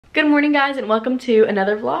Good morning guys and welcome to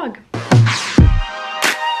another vlog.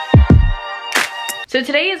 So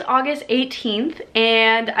today is August 18th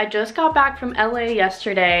and I just got back from LA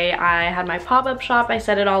yesterday. I had my pop-up shop, I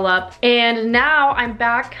set it all up, and now I'm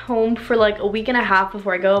back home for like a week and a half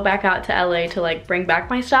before I go back out to LA to like bring back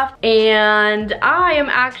my stuff. And I am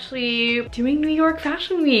actually doing New York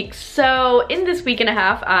Fashion Week. So in this week and a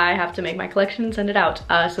half, I have to make my collection and send it out.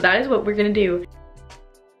 So that is what we're gonna do.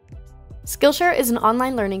 Skillshare is an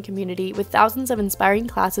online learning community with thousands of inspiring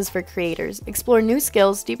classes for creators. Explore new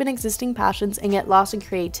skills, deepen existing passions, and get lost in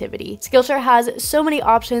creativity. Skillshare has so many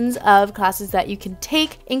options of classes that you can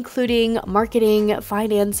take, including marketing,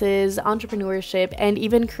 finances, entrepreneurship, and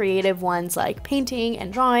even creative ones like painting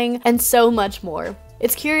and drawing, and so much more.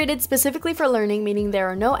 It's curated specifically for learning, meaning there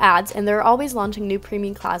are no ads, and they're always launching new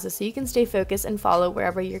premium classes so you can stay focused and follow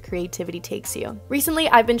wherever your creativity takes you. Recently,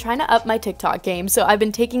 I've been trying to up my TikTok game, so I've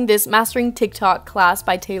been taking this Mastering TikTok class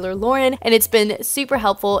by Taylor Lauren, and it's been super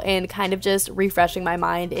helpful in kind of just refreshing my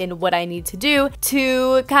mind in what I need to do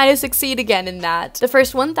to kind of succeed again in that. The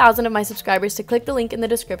first 1,000 of my subscribers to click the link in the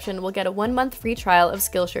description will get a 1-month free trial of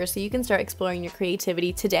Skillshare so you can start exploring your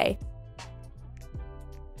creativity today.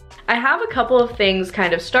 I have a couple of things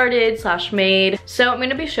kind of started / made. So I'm going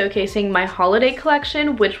to be showcasing my holiday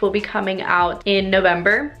collection, which will be coming out in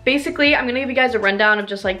November. Basically, I'm going to give you guys a rundown of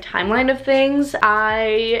just like timeline of things.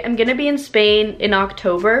 I am going to be in Spain in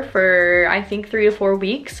October for I think 3 to 4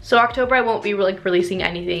 weeks. So October I won't be like releasing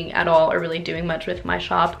anything at all or really doing much with my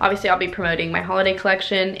shop. Obviously I'll be promoting my holiday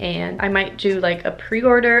collection and I might do like a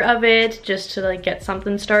pre-order of it just to like get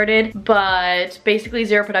something started. But basically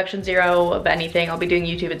zero production, zero of anything. I'll be doing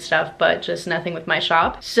YouTube and stuff, but just nothing with my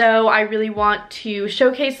shop. So I really want to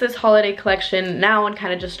showcase this holiday collection now and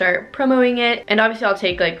kind of just start promoting it. And obviously I'll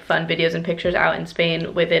take like fun videos and pictures out in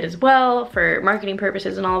Spain with it as well for marketing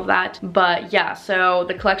purposes and all of that. But yeah, so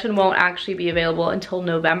the collection won't actually be available until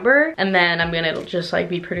November, and then I'm gonna just like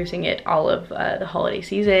be producing it all of the holiday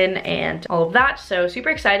season and all of that. So super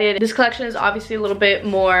excited. This collection is obviously a little bit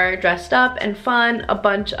more dressed up and fun, a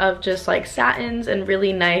bunch of just like satins and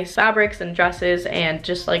really nice fabrics and dresses and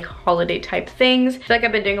just like holiday type things. I feel like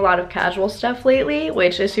I've been doing a lot of casual stuff lately,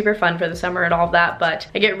 which is super fun for the summer and all of that, but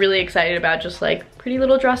I get really excited about just like pretty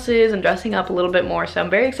little dresses and dressing up a little bit more. So I'm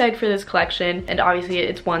very excited for this collection, and obviously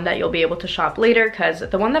it's one that you'll be able to shop later because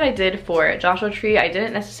the one that I did for Joshua Tree I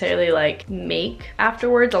didn't necessarily like make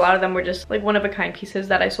afterwards. A lot of them were just like one-of-a-kind pieces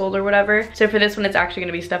that I sold or whatever. So for this one it's actually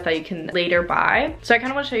going to be stuff that you can later buy. So I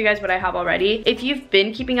kind of want to show you guys what I have already. If you've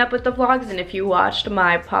been keeping up with the vlogs and if you watched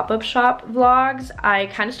my pop-up shop vlogs, I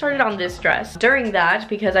kind of started on this dress during that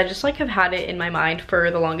because I just like have had it in my mind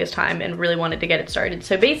for the longest time and really wanted to get it started.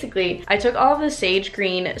 So basically I took all of the sage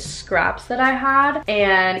green scraps that I had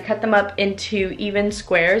and cut them up into even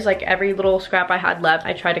squares. Like every little scrap I had left,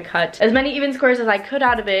 I tried to cut as many even squares as I could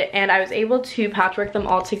out of it, and I was able to patchwork them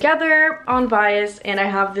all together on bias, and I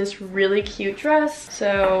have this really cute dress.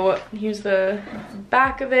 So here's the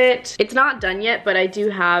back of it. It's not done yet, but I do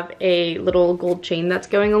have a little gold chain that's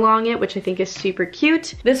going along it, which I think is super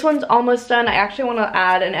cute. This one's almost done. I actually want to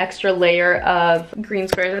add an extra layer of green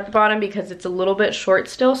squares at the bottom because it's a little bit short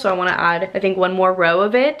still, so I want to add I think one more row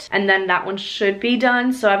of it, and then that one should be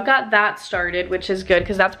done. So I've got that started, which is good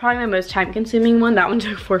because that's probably my most time consuming one. That one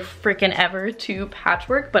took for freaking ever to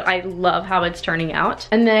patchwork, but I love how it's turning out.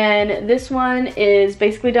 And then this one is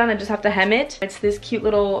basically done. I just have to hem it. It's this cute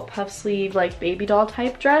little puff sleeve like baby doll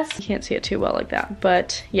type dress. You can't see it too well like that,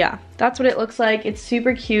 but yeah, that's what it looks like. It's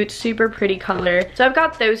super cute, super pretty color. So I've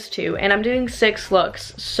got those two and I'm doing 6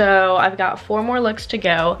 looks. So I've got 4 more looks to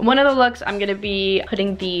go. One of the looks I'm gonna be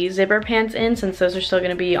putting the zipper pants in since those are still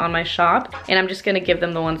gonna be on my shop, and I'm just gonna give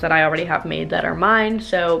them the ones that I already have made that are mine.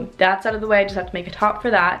 So that's out of the way. I just have to make a top for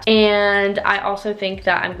that. And I also think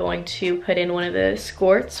that I'm going to put in one of the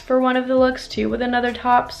skirts for one of the looks too with another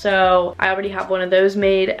top. So I already have one of those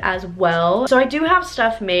made as well. So I do have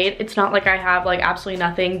stuff made. It's not like I have like absolutely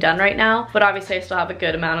nothing done right now, but obviously I still have a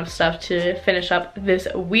good amount of stuff to finish up this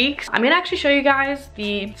week. I'm gonna actually show you guys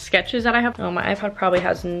the sketches that I have. Oh, my iPad probably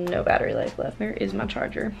has no battery life left. Where is my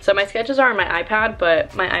charger? So my sketches are on my iPad,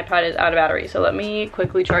 but my iPad is out of battery, so let me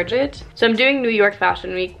quickly charge it. So I'm doing New York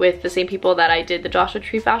Fashion Week with the same people that I did the Joshua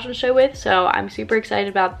Tree fashion show with, so I'm super excited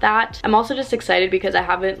about that. I'm also just excited because I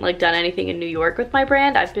haven't like done anything in New York with my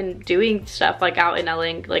brand. I've been doing stuff like out in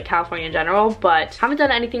LA, like California in general, but haven't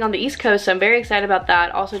done anything on the East Coast, so I'm very excited about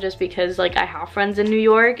that. Also just because like I have friends in New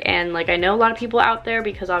York and like I know a lot of people out there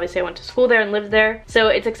because obviously I went to school there and lived there. So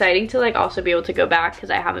it's exciting to like also be able to go back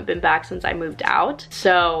because I haven't been back since I moved out.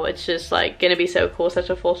 So it's just like gonna be so cool,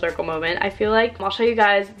 such a full circle moment, I feel like. I'll show you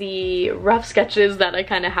guys the rough sketches that I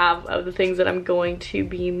kind of have of the things that I'm going to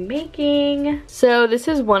be making. So this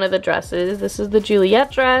is one of the dresses. This is the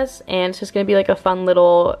Juliet dress, and it's just gonna be like a fun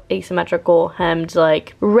little asymmetrical hemmed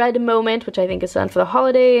like red moment, which I think is done for the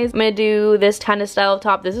holidays. I'm gonna do this tennis style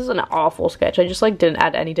top. This is an awful sketch. I just like didn't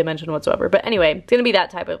add any dimension whatsoever. But anyway, it's gonna be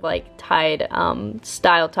that type of like tied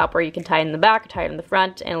style top where you can tie it in the back or tie it in the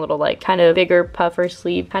front, and a little like kind of bigger puffer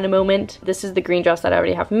sleeve kind of moment. This is the green dress that I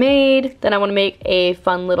already have made. Then I want to make a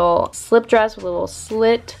fun little slip dress with a little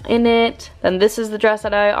slit in it. Then this is the dress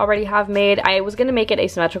that I already have made. I was gonna make it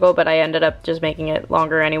asymmetrical, but I ended up just making it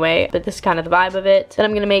longer anyway. But this is kind of the vibe of it. Then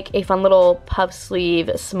I'm gonna make a fun little puff sleeve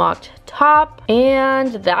smocked top,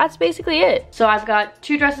 and that's basically it. So I've got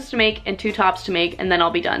 2 dresses to make and 2 tops to make, and then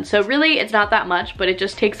I'll be done. So really it's not that much, but it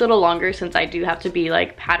just takes a little longer since I do have to be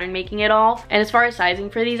like pattern making it all. And as far as sizing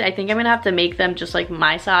for these, I think I'm gonna have to make them just like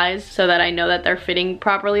my size so that I know that they're fitting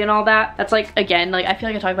properly and all that. That's like, again, like I feel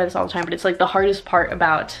like I talk about this all the time, but it's like the hardest part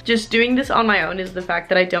about just doing this on my own is the fact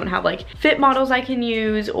that I don't have like fit models I can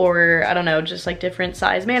use, or I don't know, just like different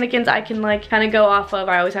size mannequins I can like kind of go off of.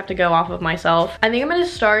 I always have to go off of myself. I think I'm gonna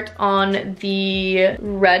start on the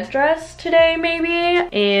red dress today maybe,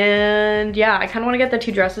 and yeah, I kind of want to get the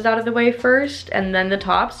 2 dresses out of the way first and then the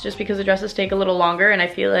tops, just because the dresses take a little longer and I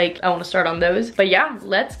feel like I want to start on those. But yeah,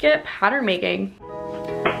 let's get pattern making.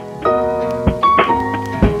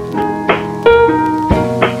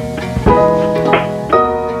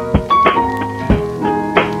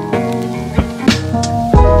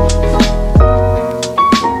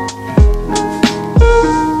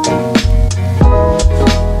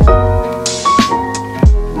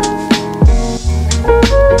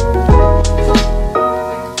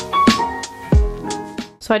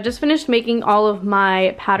 So I just finished making all of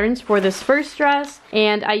my patterns for this first dress,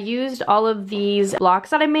 and I used all of these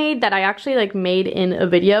blocks that I made that I actually like made in a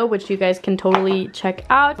video, which you guys can totally check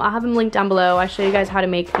out. I'll have them linked down below. I show you guys how to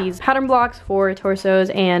make these pattern blocks for torsos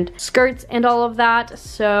and skirts and all of that.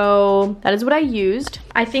 So that is what I used.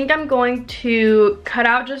 I think I'm going to cut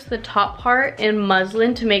out just the top part in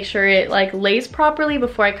muslin to make sure it like lays properly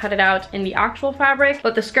before I cut it out in the actual fabric.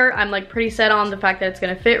 But the skirt, I'm like pretty set on the fact that it's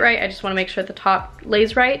gonna fit right. I just wanna make sure the top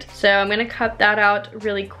lays right. So I'm gonna cut that out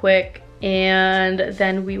really quick, and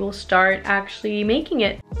then we will start actually making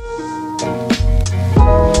it.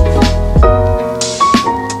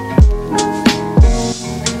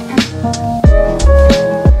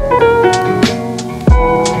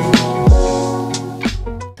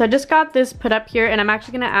 So I just got this put up here, and I'm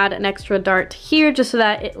actually gonna add an extra dart here just so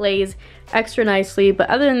that it lays extra nicely. But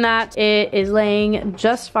other than that, it is laying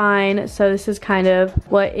just fine. So this is kind of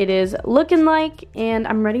what it is looking like, and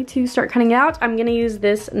I'm ready to start cutting it out. I'm gonna use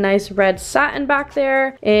this nice red satin back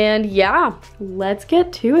there, and yeah, let's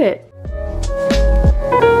get to it.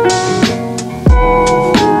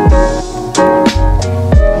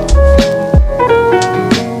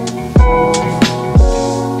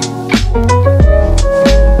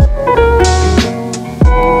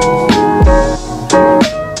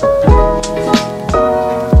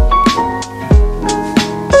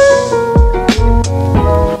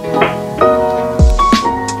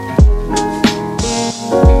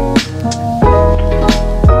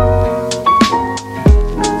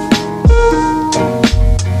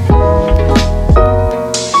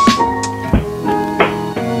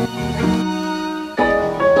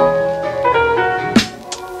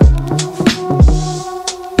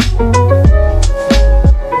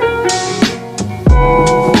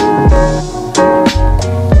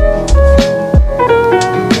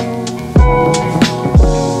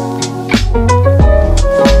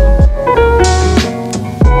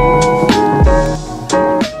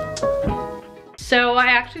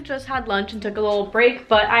 Just had lunch and took a little break,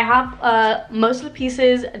 but I have most of the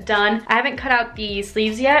pieces done. I haven't cut out the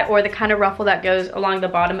sleeves yet, or the kind of ruffle that goes along the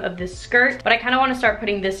bottom of this skirt, but I kind of want to start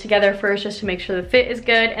putting this together first just to make sure the fit is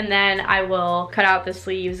good, and then I will cut out the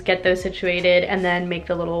sleeves, get those situated, and then make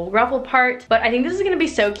the little ruffle part. But I think this is going to be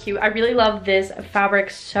so cute. I really love this fabric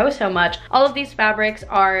so much. All of these fabrics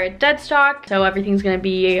are dead stock, so everything's going to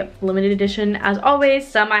be limited edition as always.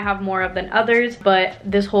 Some I have more of than others, but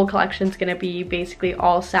this whole collection is going to be basically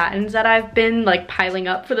all satins that I've been like piling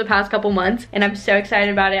up for the past couple months, and I'm so excited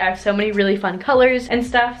about it. I have so many really fun colors and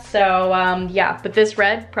stuff. So yeah, but this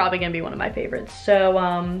red probably gonna be one of my favorites. So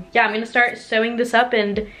yeah, I'm gonna start sewing this up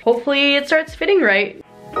and hopefully it starts fitting right.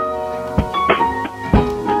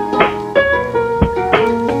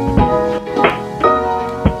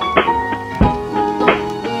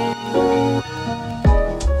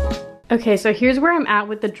 Okay, so here's where I'm at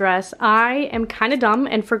with the dress. I am kind of dumb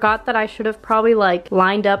and forgot that I should have probably like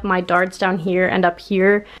lined up my darts down here and up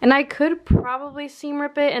here. And I could probably seam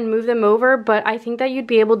rip it and move them over, but I think that you'd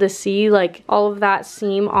be able to see like all of that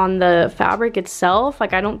seam on the fabric itself.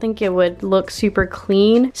 Like I don't think it would look super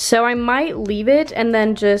clean. So I might leave it and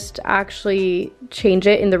then just actually change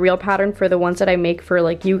it in the real pattern for the ones that I make for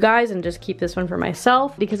like you guys and just keep this one for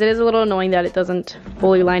myself, because it is a little annoying that it doesn't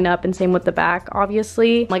fully line up, and same with the back,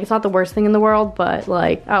 obviously. Like it's not the worst thing in the world, but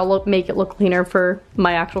like I'll make it look cleaner for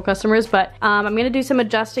my actual customers. But I'm gonna do some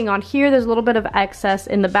adjusting on here. There's a little bit of excess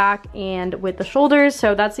in the back and with the shoulders,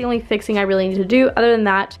 so that's the only fixing I really need to do. Other than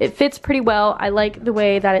that, it fits pretty well. I like the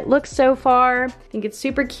way that it looks so far. I think it's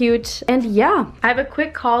super cute. And yeah, I have a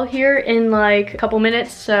quick call here in like a couple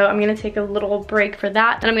minutes, so I'm gonna take a little break for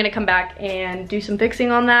that, and I'm gonna come back and do some fixing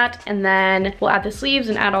on that, and then we'll add the sleeves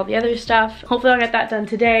and add all the other stuff. Hopefully I'll get that done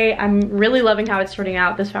today. I'm really loving how it's turning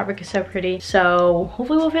out. This fabric is so pretty, so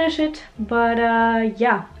hopefully we'll finish it. But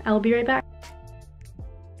yeah, I'll be right back.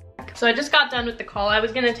 So I just got done with the call I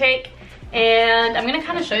was gonna take, and I'm gonna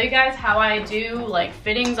kind of show you guys how I do like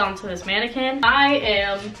fittings onto this mannequin. I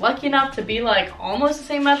am lucky enough to be like almost the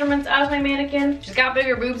same measurements as my mannequin. She's got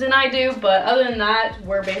bigger boobs than I do, but other than that,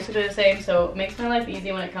 we're basically the same, so it makes my life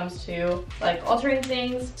easy when it comes to like altering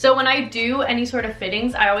things. So when I do any sort of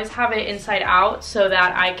fittings, I always have it inside out so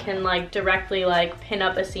that I can like directly like pin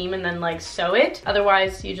up a seam and then like sew it.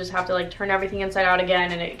 Otherwise, you just have to like turn everything inside out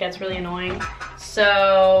again, and it gets really annoying.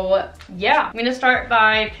 So yeah, I'm gonna start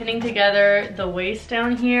by pinning together the waist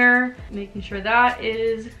down here, making sure that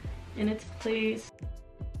is in its place.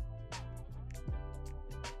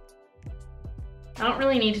 I don't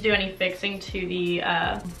really need to do any fixing to the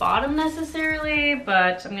bottom necessarily,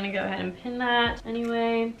 but I'm gonna go ahead and pin that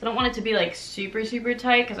anyway. I don't want it to be like super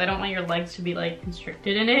tight because I don't want your legs to be like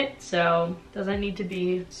constricted in it, so it doesn't need to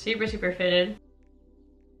be super fitted.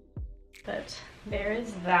 But there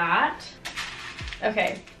is that.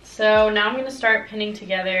 Okay, so now I'm gonna start pinning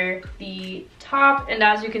together the top, and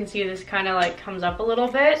as you can see, this kind of like comes up a little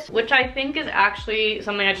bit, which I think is actually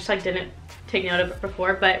something I just like didn't take note of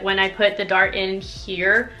before. But when I put the dart in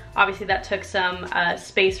here, obviously that took some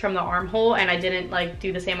space from the armhole, and I didn't like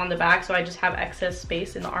do the same on the back, so I just have excess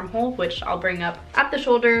space in the armhole, which I'll bring up at the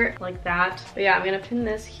shoulder like that. But yeah, I'm gonna pin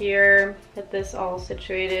this here, get this all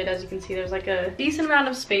situated. As you can see, there's like a decent amount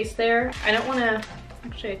of space there. I don't want to,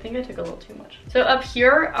 actually, I think I took a little too much. So up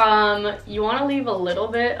here, you want to leave a little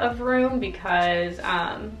bit of room because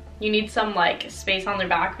you need some like space on their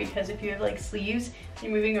back, because if you have like sleeves,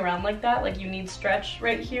 you're moving around like that, like you need stretch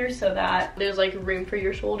right here so that there's like room for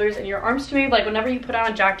your shoulders and your arms to move. Like whenever you put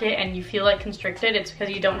on a jacket and you feel like constricted, it's because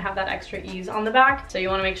you don't have that extra ease on the back. So you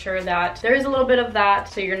want to make sure that there is a little bit of that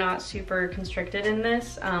so you're not super constricted in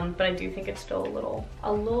this. But I do think it's still a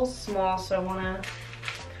little small, so I want to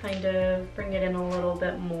kind of bring it in a little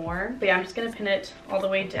bit more. But yeah, I'm just gonna pin it all the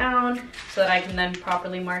way down so that I can then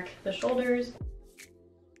properly mark the shoulders.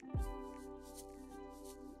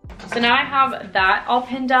 So now I have that all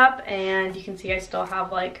pinned up, and you can see I still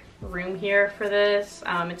have like room here for this.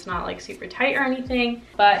 It's not like super tight or anything,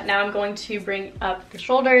 but now I'm going to bring up the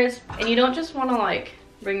shoulders, and you don't just want to like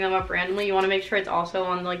bring them up randomly. You want to make sure it's also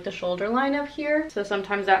on like the shoulder line up here. So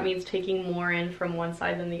sometimes that means taking more in from one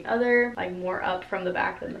side than the other, like more up from the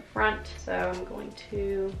back than the front. So I'm going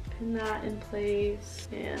to pin that in place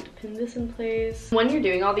and pin this in place. When you're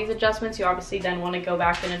doing all these adjustments, you obviously then want to go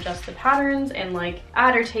back and adjust the patterns and like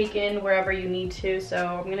add or take in wherever you need to.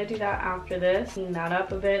 So I'm gonna do that after this, clean that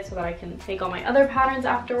up a bit so that I can make all my other patterns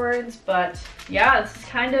afterwards. But yeah, this is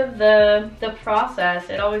kind of the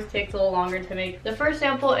process. It always takes a little longer to make the first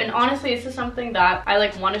sample, and honestly this is something that I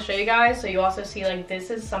like want to show you guys, so you also see like this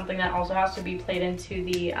is something that also has to be played into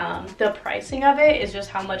the pricing of it, is just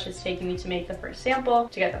how much it's taking me to make the first sample,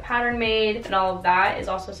 to get the pattern made, and all of that is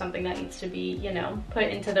also something that needs to be, you know, put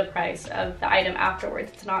into the price of the item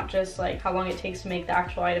afterwards. It's not just like how long it takes to make the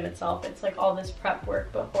actual item itself, it's like all this prep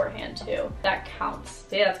work beforehand too that counts.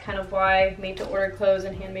 So yeah, that's kind of why made to order clothes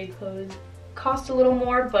and handmade clothes cost a little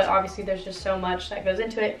more, but obviously there's just so much that goes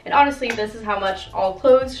into it. And honestly, this is how much all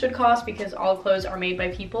clothes should cost, because all clothes are made by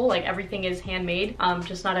people. Like everything is handmade,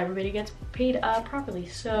 just not everybody gets paid properly.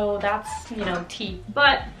 So that's, you know, tea.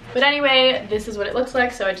 But anyway, this is what it looks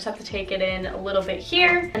like. So I just have to take it in a little bit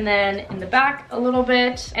here and then in the back a little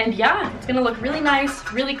bit. And yeah, it's gonna look really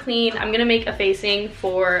nice, really clean. I'm gonna make a facing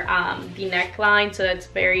for the neckline so that's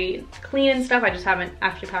very clean and stuff. I just haven't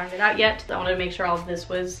actually patterned it out yet. So I wanted to make sure all of this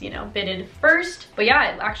was, you know, fitted first. But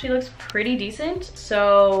yeah, it actually looks pretty decent.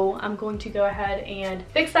 So I'm going to go ahead and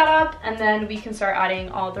fix that up, and then we can start adding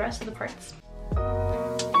all the rest of the parts.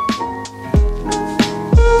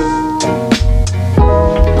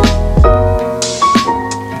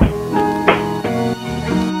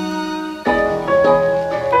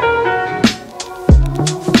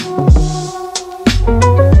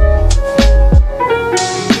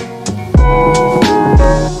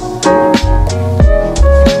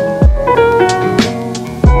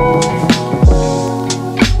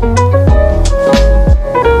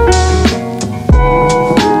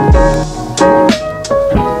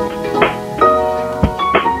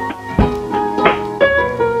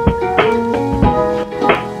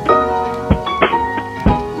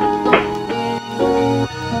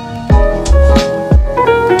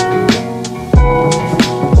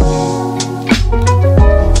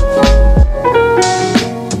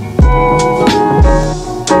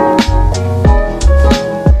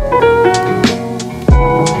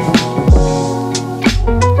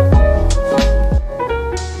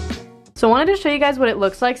 guys what it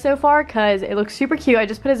looks like so far because it looks super cute. I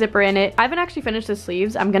just put a zipper in it. I haven't actually finished the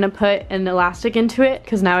sleeves. I'm gonna put an elastic into it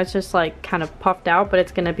because now it's just like kind of puffed out, but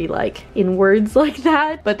it's gonna be like inwards like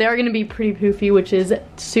that. But they are gonna be pretty poofy, which is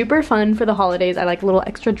super fun for the holidays. I like a little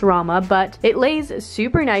extra drama, but it lays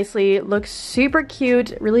super nicely, looks super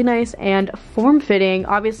cute, really nice and form-fitting.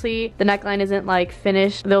 Obviously the neckline isn't like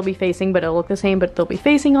finished. They'll be facing, but it'll look the same, but they'll be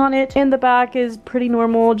facing on it. And the back is pretty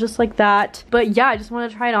normal, just like that. But yeah, I just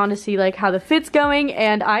want to try it on to see like how the fit's going,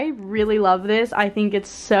 and I really love this. I think it's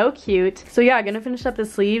so cute. So yeah, I'm gonna finish up the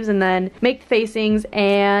sleeves and then make the facings,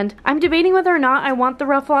 and I'm debating whether or not I want the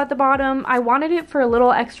ruffle at the bottom. I wanted it for a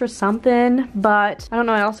little extra something, but I don't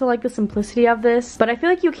know, I also like the simplicity of this, but I feel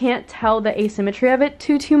like you can't tell the asymmetry of it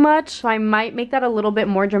too much, so I might make that a little bit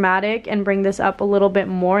more dramatic and bring this up a little bit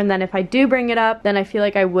more, and then if I do bring it up, then I feel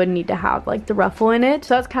like I would need to have like the ruffle in it.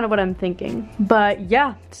 So that's kind of what I'm thinking. But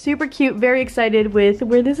yeah, super cute, very excited with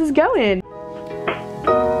where this is going.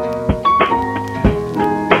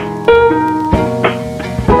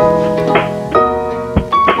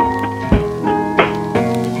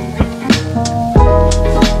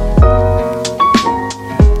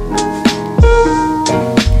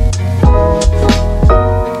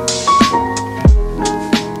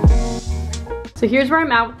 So here's where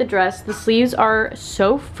I'm at with the dress. The sleeves are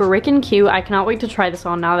so freaking cute. I cannot wait to try this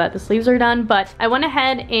on now that the sleeves are done, but I went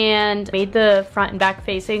ahead and made the front and back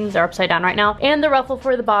facings. They're upside down right now, and the ruffle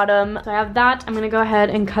for the bottom. So I have that. I'm gonna go ahead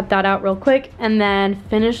and cut that out real quick and then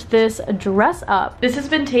finish this dress up. This has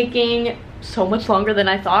been taking so much longer than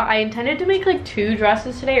I thought. I intended to make like 2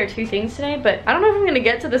 dresses today, or 2 things today, but I don't know if I'm gonna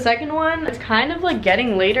get to the second one. It's kind of like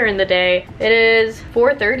getting later in the day. It is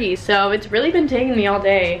 4:30, so it's really been taking me all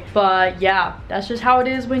day. But yeah, that's just how it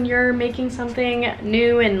is when you're making something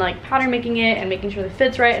new and like pattern making it and making sure the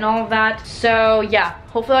fit's right and all of that. So yeah,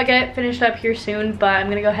 hopefully I'll get it finished up here soon, but I'm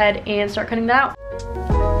gonna go ahead and start cutting that out.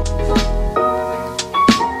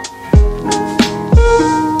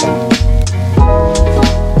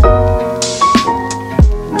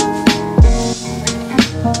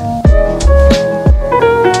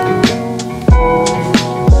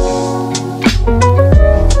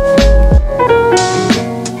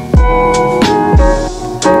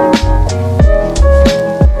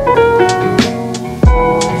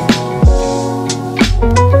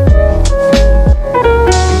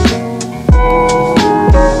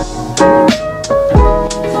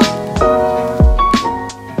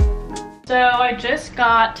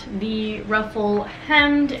 The ruffle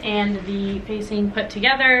hemmed and the facing put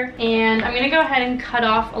together, and I'm gonna go ahead and cut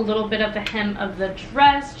off a little bit of the hem of the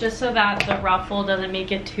dress just so that the ruffle doesn't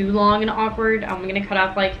make it too long and awkward. I'm gonna cut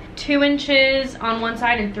off like 2 inches on one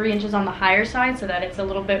side and 3 inches on the higher side so that it's a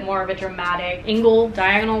little bit more of a dramatic angle,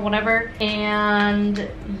 diagonal, whatever. And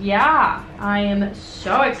yeah, I am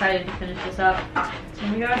so excited to finish this up. So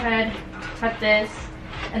I'm gonna go ahead, cut this,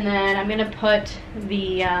 and then I'm gonna put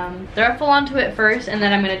the ruffle onto it first, and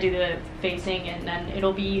then I'm gonna do the facing, and then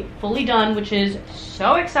it'll be fully done, which is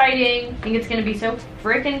so exciting. I think it's gonna be so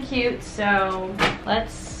freaking cute. So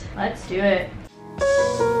let's do it.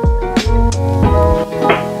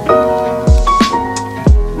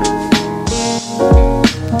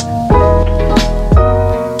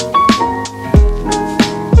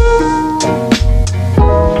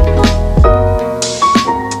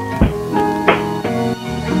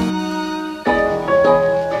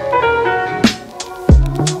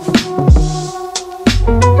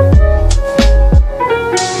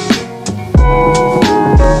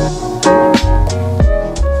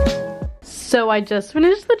 So I just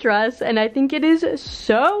finished the dress and I think it is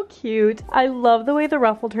so cute. I love the way the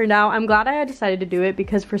ruffle turned out. I'm glad I had decided to do it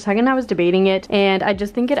because for a second I was debating it, and I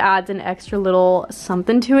just think it adds an extra little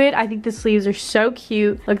something to it. I think the sleeves are so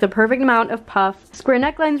cute, like the perfect amount of puff. Square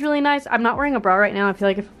neckline's really nice. I'm not wearing a bra right now. I feel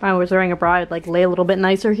like if I was wearing a bra, I'd like lay a little bit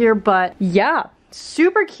nicer here, but yeah,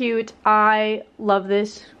 super cute. I love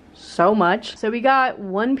this so much. So we got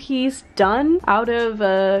 1 piece done out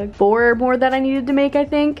of 4 more that I needed to make, I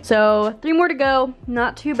think. So 3 more to go,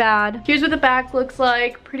 not too bad. Here's what the back looks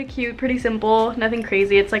like. Pretty cute, pretty simple, nothing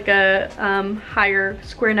crazy. It's like a higher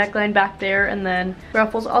square neckline back there, and then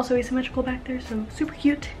ruffles also asymmetrical back there, so super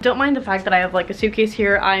cute. Don't mind the fact that I have like a suitcase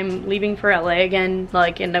here. I'm leaving for LA again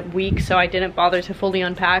like in a week, so I didn't bother to fully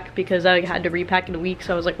unpack because I had to repack in a week,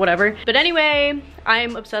 so I was like whatever. But anyway,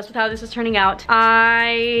 I'm obsessed with how this is turning out.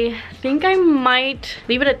 I I think I might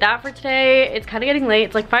leave it at that for today. It's kind of getting late.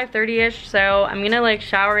 It's like 5:30ish, so I'm gonna like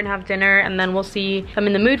shower and have dinner, and then we'll see if I'm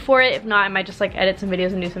in the mood for it. If not, I might just like edit some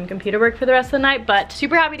videos and do some computer work for the rest of the night. But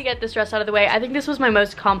super happy to get this dress out of the way. I think this was my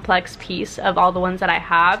most complex piece of all the ones that I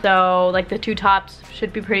have. So like the two tops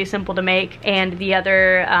should be pretty simple to make, and the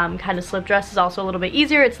other kind of slip dress is also a little bit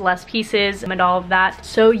easier. It's less pieces and all of that.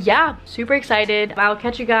 So yeah, super excited. I'll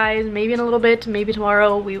catch you guys maybe in a little bit, maybe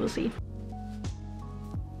tomorrow, we will see.